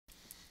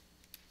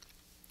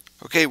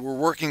Okay, we're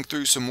working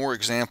through some more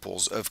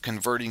examples of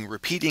converting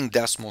repeating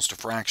decimals to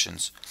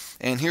fractions.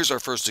 And here's our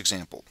first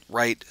example.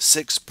 Write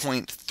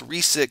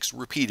 6.36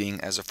 repeating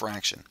as a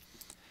fraction.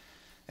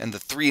 And the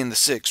 3 and the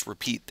 6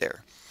 repeat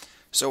there.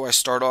 So I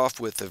start off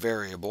with a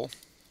variable.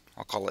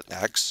 I'll call it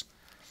x.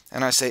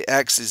 And I say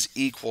x is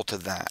equal to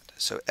that.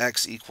 So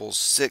x equals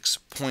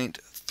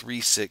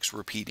 6.36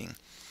 repeating.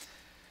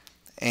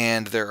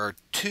 And there are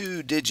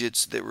two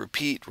digits that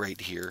repeat right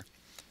here.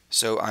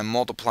 So I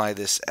multiply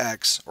this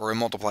x, or I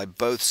multiply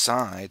both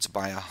sides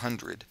by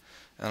 100.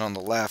 And on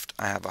the left,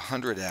 I have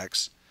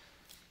 100x.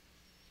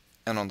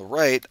 And on the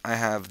right, I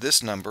have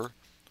this number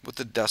with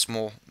the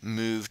decimal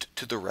moved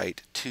to the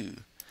right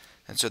 2.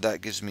 And so that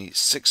gives me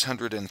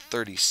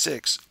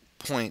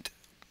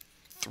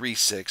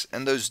 636.36,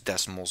 and those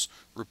decimals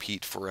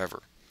repeat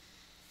forever.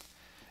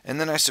 And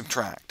then I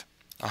subtract.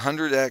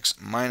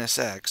 100x minus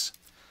x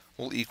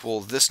will equal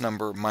this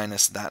number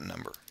minus that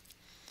number.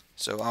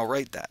 So I'll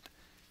write that.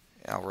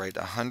 I'll write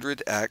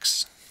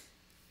 100x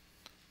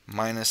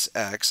minus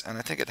x, and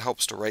I think it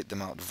helps to write them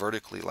out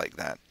vertically like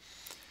that,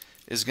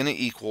 is going to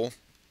equal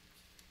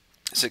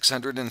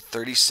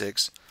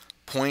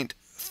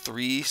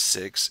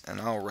 636.36, and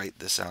I'll write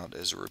this out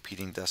as a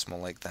repeating decimal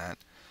like that.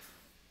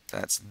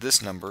 That's this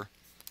number,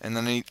 and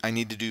then I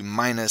need to do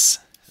minus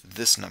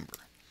this number.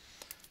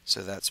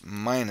 So that's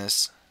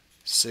minus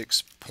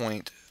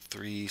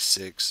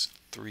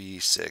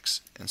 6.3636,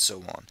 and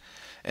so on.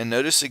 And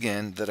notice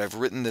again that I've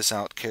written this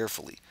out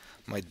carefully.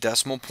 My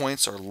decimal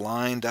points are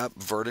lined up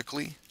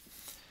vertically,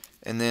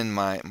 and then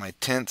my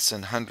tenths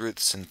and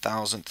hundredths and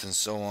thousandths and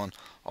so on,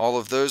 all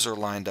of those are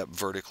lined up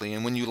vertically.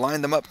 And when you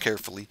line them up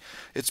carefully,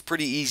 it's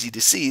pretty easy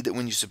to see that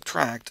when you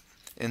subtract,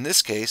 in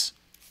this case,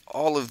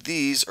 all of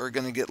these are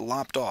going to get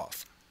lopped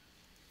off.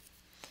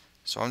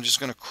 So I'm just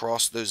going to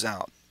cross those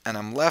out, and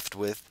I'm left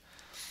with,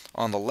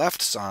 on the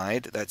left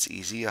side, that's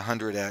easy,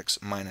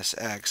 100x minus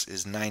x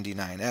is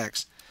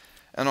 99x.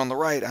 And on the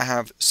right, I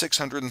have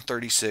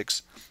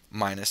 636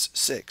 minus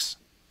 6,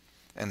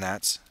 and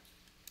that's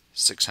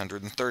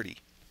 630.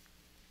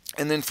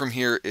 And then from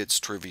here, it's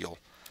trivial.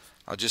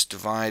 I'll just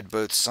divide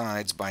both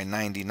sides by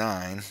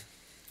 99,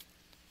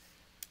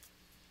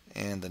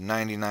 and the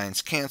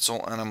 99s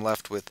cancel, and I'm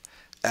left with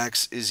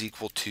x is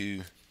equal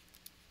to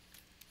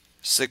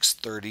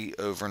 630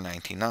 over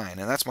 99.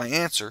 And that's my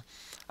answer.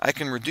 I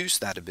can reduce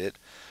that a bit.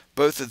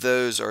 Both of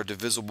those are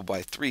divisible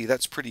by 3.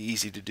 That's pretty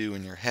easy to do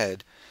in your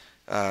head.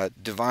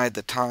 Divide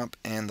the top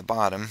and the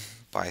bottom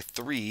by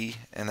 3,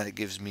 and that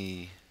gives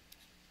me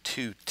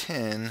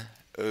 210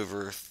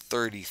 over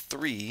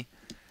 33,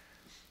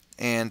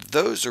 and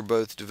those are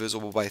both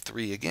divisible by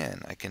 3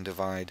 again. I can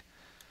divide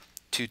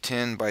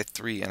 210 by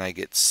 3 and I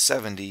get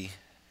 70,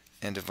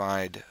 and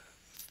divide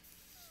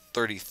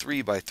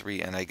 33 by 3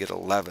 and I get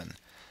 11.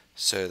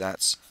 So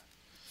that's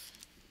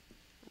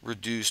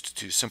reduced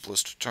to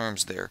simplest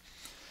terms there.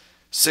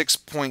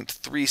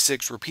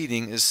 6.36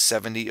 repeating is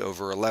 70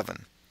 over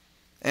 11.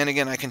 And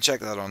again, I can check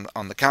that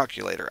on the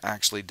calculator.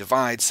 Actually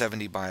divide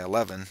 70 by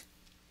 11.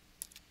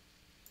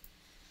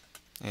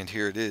 And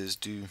here it is.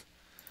 Do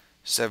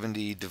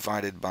 70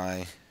 divided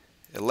by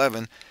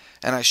 11.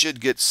 And I should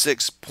get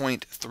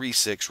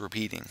 6.36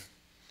 repeating.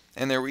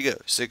 And there we go.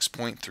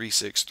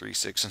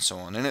 6.3636 and so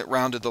on. And it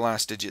rounded the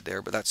last digit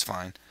there, but that's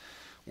fine.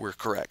 We're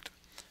correct.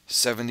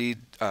 70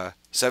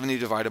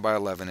 divided by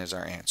 11 is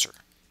our answer.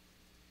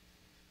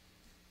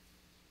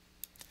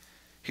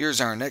 Here's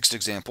our next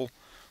example.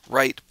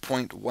 Write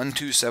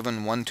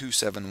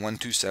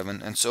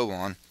 0.127127, and so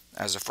on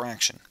as a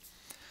fraction.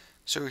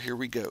 So here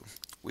we go.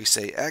 We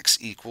say x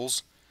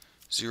equals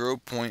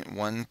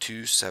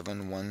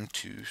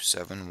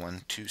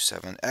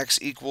 0.127127127. X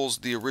equals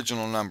the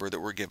original number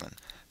that we're given,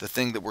 the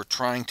thing that we're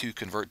trying to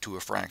convert to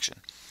a fraction.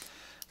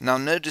 Now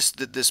notice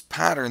that this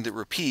pattern that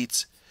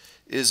repeats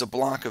is a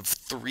block of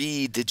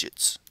 3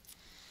 digits.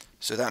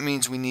 So that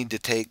means we need to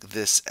take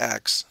this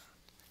x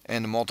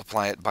and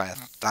multiply it by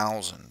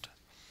 1,000.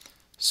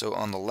 So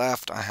on the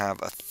left I have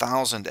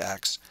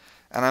 1,000x,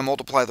 and I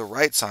multiply the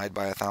right side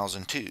by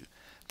 1,000 too.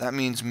 That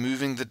means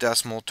moving the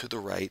decimal to the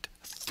right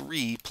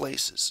 3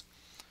 places.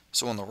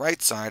 So on the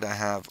right side I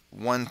have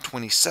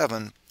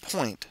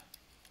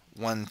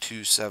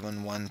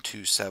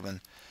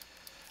 127.127127,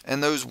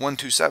 and those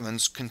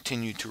 127s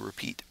continue to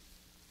repeat.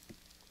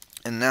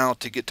 And now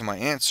to get to my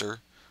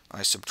answer,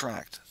 I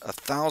subtract.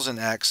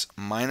 1,000x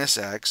minus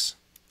x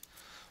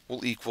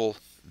will equal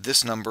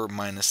this number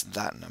minus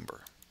that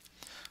number.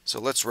 So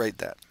let's write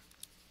that.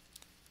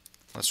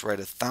 Let's write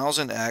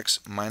 1,000x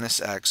minus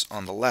x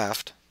on the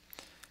left,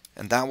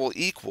 and that will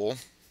equal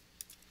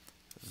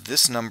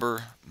this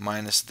number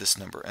minus this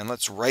number. And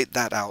let's write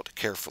that out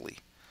carefully.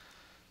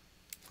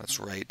 Let's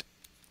write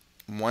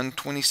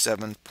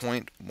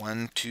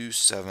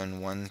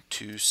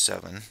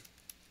 127.127127,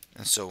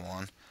 and so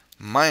on,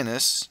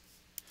 minus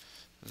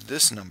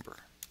this number,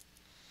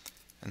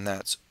 and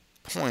that's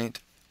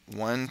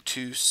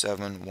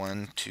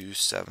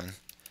 0.127127,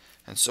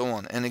 and so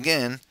on. And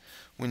again,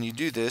 when you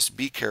do this,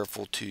 be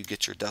careful to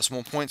get your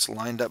decimal points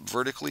lined up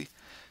vertically,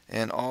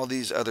 and all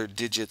these other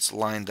digits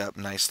lined up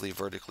nicely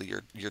vertically,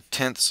 your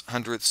tenths,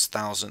 hundredths,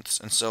 thousandths,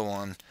 and so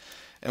on.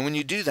 And when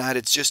you do that,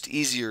 it's just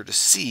easier to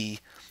see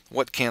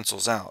what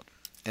cancels out.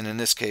 And in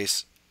this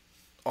case,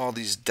 all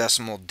these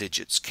decimal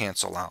digits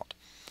cancel out.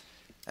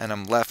 And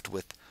I'm left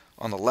with,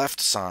 on the left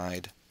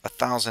side,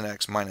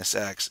 1000x minus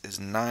x is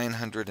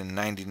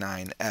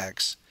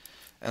 999x,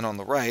 and on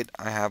the right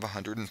I have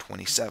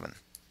 127.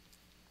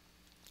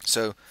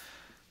 So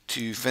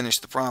to finish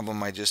the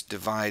problem, I just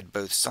divide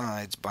both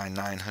sides by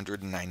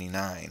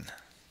 999.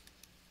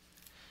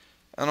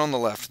 And on the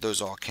left,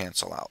 those all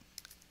cancel out.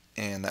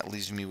 And that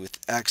leaves me with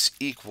x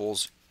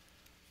equals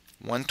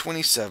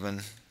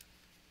 127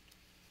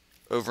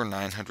 over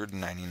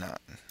 999.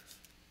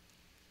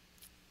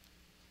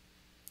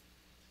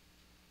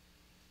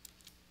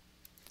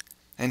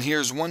 And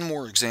here's one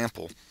more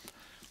example.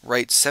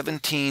 Write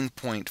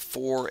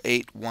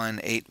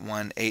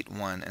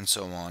 17.4818181 and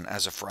so on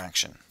as a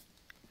fraction.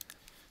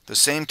 The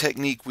same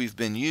technique we've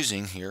been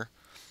using here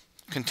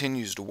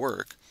continues to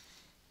work.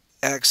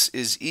 X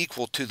is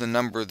equal to the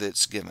number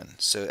that's given.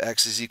 So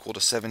x is equal to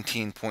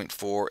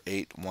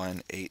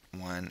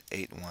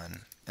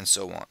 17.4818181 and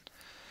so on.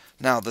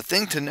 Now the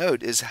thing to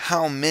note is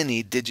how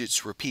many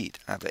digits repeat.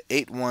 I have a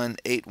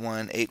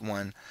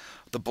 818181.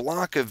 The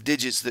block of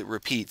digits that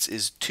repeats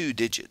is 2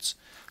 digits.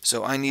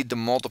 So I need to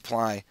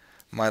multiply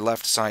my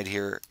left side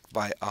here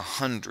by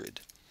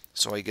 100.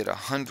 So I get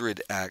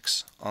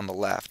 100x on the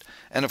left.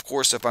 And of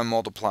course, if I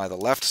multiply the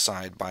left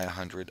side by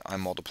 100, I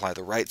multiply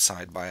the right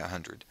side by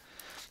 100.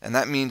 And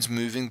that means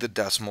moving the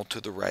decimal to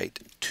the right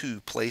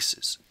 2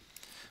 places.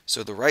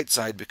 So the right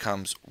side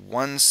becomes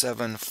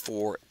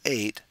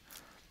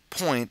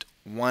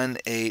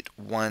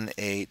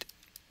 1748.1818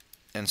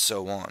 and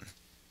so on.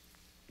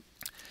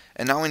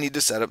 And now I need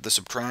to set up the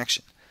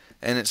subtraction.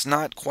 And it's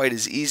not quite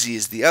as easy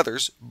as the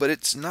others, but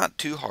it's not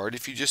too hard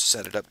if you just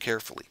set it up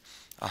carefully.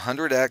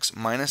 100x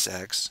minus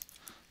x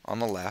on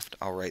the left,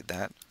 I'll write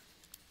that.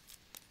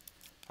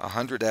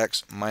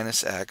 100x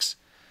minus x.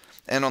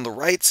 And on the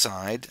right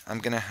side, I'm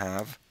going to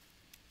have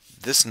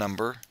this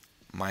number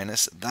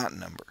minus that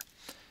number.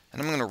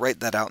 And I'm going to write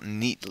that out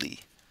neatly.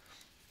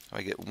 So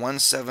I get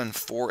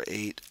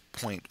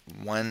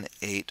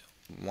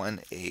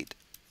 1748.1818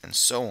 and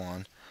so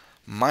on,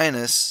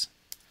 minus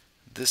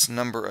this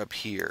number up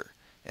here.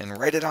 And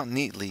write it out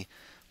neatly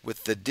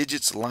with the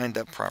digits lined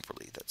up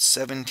properly. That's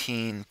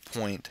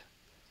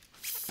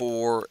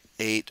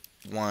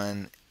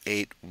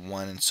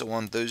 17.48181 and so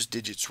on. Those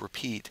digits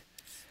repeat.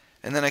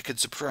 And then I could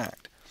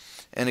subtract.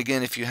 And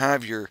again, if you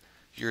have your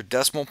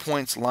decimal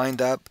points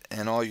lined up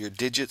and all your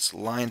digits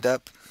lined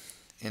up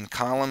in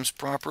columns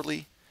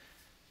properly,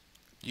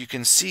 you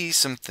can see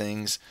some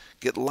things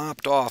get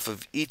lopped off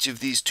of each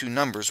of these two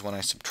numbers when I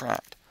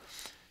subtract.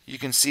 You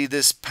can see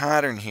this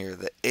pattern here,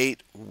 the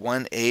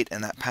 818,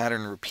 and that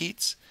pattern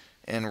repeats.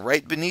 And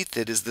right beneath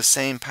it is the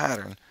same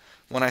pattern.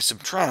 When I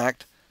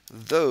subtract,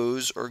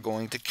 those are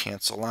going to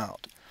cancel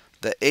out.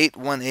 The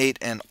 818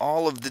 and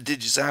all of the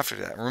digits after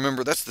that.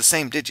 Remember, that's the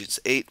same digits,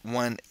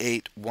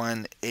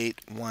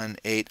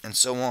 8181818 and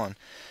so on.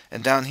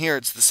 And down here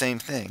it's the same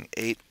thing,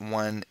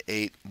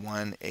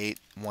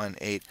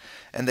 8181818.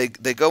 And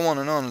they go on,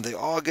 and they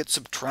all get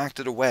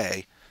subtracted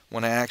away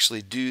when I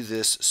actually do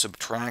this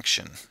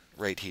subtraction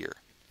right here.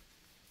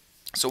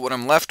 So what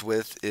I'm left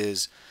with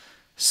is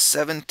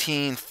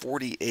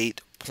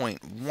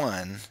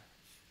 1748.1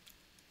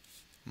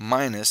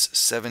 minus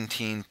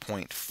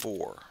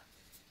 17.4.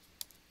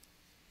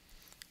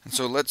 And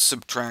so let's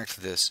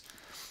subtract this.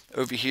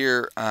 Over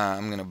here,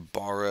 I'm going to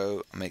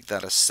borrow, make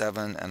that a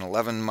 7, and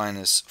 11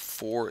 minus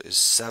 4 is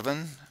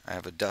 7. I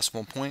have a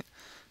decimal point.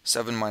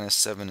 7 minus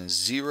 7 is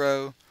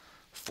 0.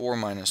 4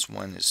 minus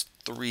 1 is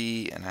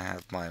 3, and I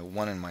have my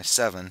 1 and my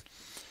 7.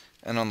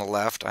 And on the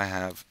left, I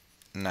have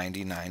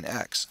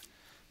 99x.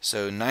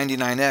 So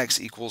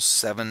 99x equals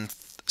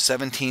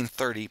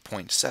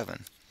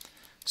 1730.7.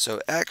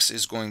 So x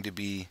is going to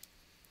be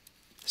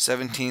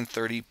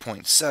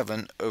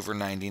 1730.7 over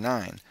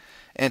 99.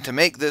 And to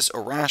make this a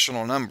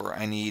rational number,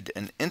 I need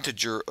an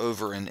integer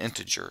over an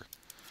integer.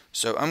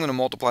 So I'm going to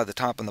multiply the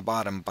top and the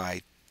bottom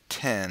by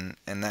 10,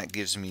 and that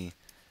gives me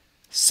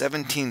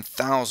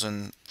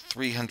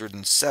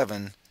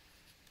 17,307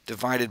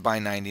 divided by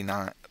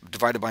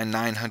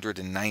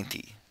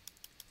 990.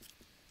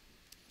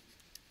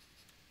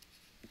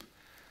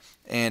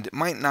 And it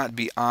might not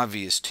be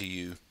obvious to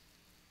you,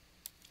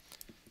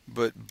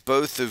 but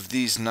both of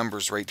these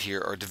numbers right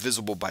here are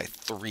divisible by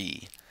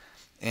 3.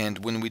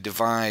 And when we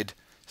divide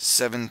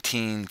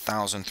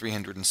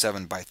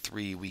 17,307 by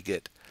 3, we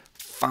get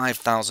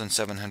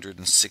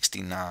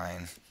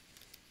 5,769.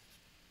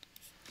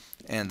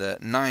 And the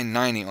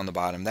 990 on the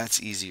bottom,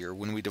 that's easier.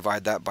 When we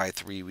divide that by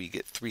 3, we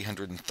get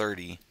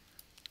 330.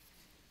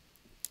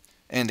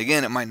 And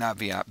again, it might not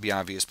be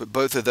obvious, but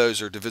both of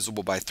those are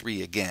divisible by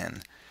 3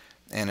 again.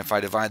 And if I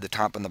divide the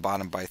top and the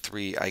bottom by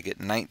 3, I get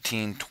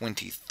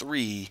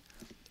 1923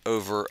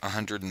 over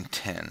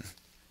 110.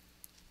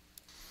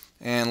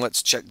 And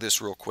let's check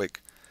this real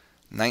quick.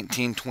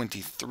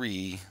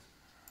 1923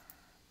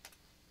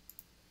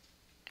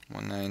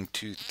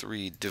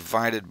 1923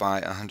 divided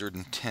by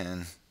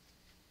 110.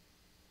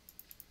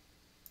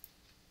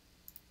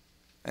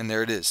 And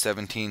there it is,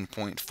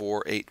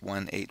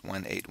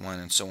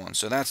 17.4818181, and so on.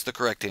 So that's the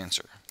correct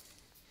answer.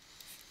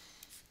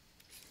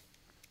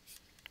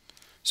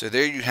 So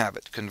there you have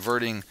it,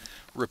 converting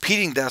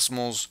repeating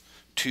decimals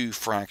to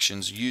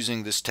fractions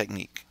using this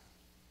technique.